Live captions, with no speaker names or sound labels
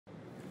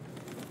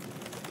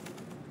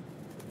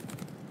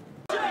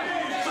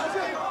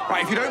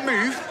Right, if you don't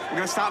move, we're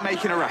going to start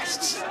making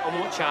arrests. On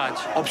what charge?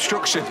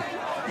 Obstruction.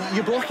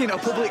 You're blocking a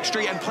public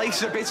street and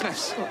places of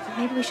business. Look,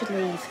 maybe we should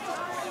leave.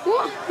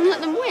 What? And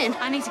let them win?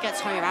 I need to get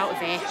Toya out of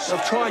here.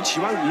 I've tried, she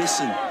won't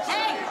listen.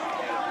 Hey!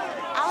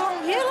 How long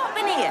have you lot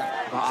been here?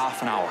 About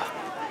half an hour.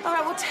 All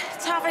right, well,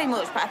 it's not very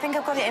much, but I think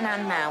I've got it in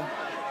hand now.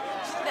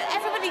 But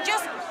everybody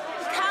just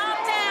calm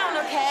down,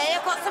 OK?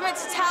 I've got something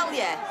to tell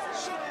you.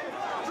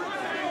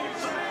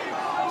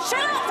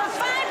 Shut up for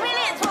 5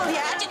 minutes, will you?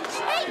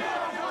 Hey,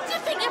 what do you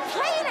think you're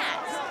playing at?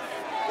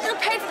 You're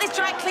going to pay for this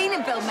dry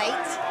cleaning bill, mate.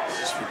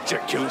 It's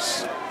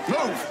ridiculous.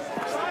 Move!